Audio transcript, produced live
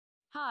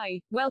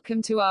Hi,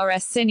 welcome to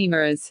RS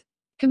Cinemas.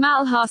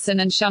 Kamal, Hassan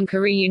and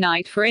Shankar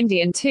reunite for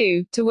Indian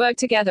 2, to work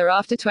together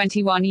after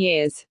 21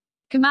 years.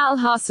 Kamal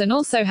Hassan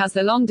also has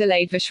the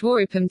long-delayed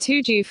Vishwarupam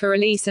 2 due for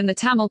release and the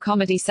Tamil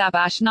comedy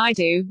Sabash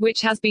Naidu,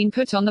 which has been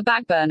put on the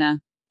back burner.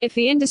 If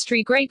the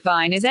industry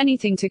grapevine is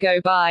anything to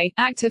go by,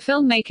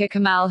 actor-filmmaker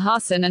Kamal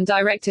Hassan and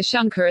director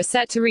Shankar are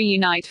set to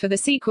reunite for the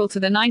sequel to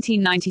the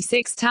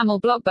 1996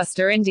 Tamil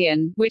blockbuster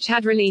Indian, which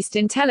had released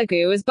in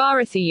Telugu as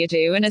Bharati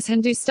Yadu and as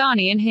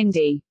Hindustani in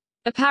Hindi.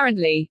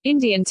 Apparently,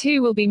 Indian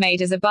 2 will be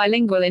made as a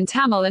bilingual in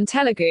Tamil and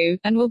Telugu,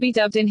 and will be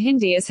dubbed in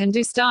Hindi as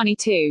Hindustani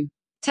too.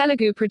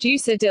 Telugu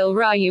producer Dil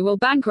Raju will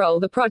bankroll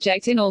the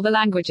project in all the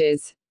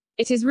languages.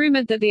 It is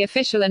rumored that the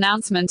official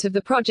announcement of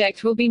the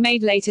project will be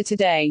made later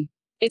today.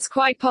 It's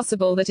quite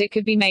possible that it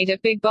could be made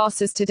at Big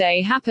Boss, as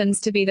today happens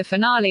to be the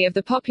finale of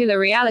the popular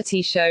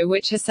reality show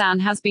which Hassan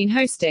has been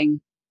hosting.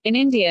 In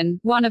Indian,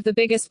 one of the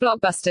biggest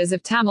blockbusters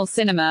of Tamil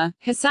cinema,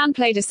 Hassan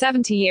played a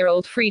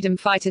 70-year-old freedom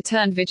fighter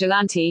turned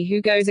vigilante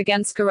who goes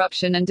against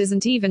corruption and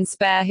doesn't even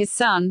spare his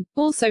son,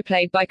 also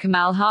played by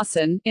Kamal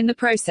Hassan, in the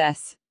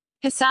process.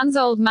 Hassan's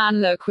old man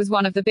look was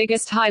one of the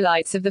biggest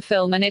highlights of the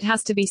film, and it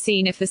has to be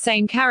seen if the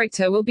same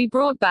character will be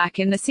brought back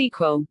in the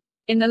sequel.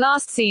 In the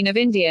last scene of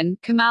Indian,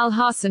 Kamal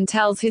Hassan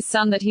tells his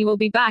son that he will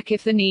be back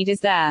if the need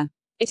is there.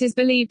 It is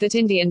believed that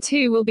Indian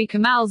 2 will be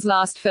Kamal's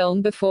last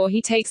film before he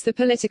takes the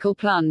political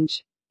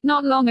plunge.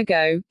 Not long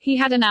ago, he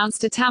had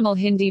announced a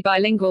Tamil-Hindi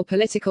bilingual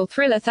political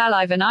thriller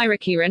Thalaivan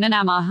Irakiran and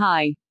Amar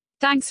Hai.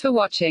 Thanks for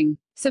watching.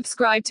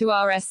 Subscribe to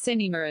RS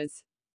Cinemas.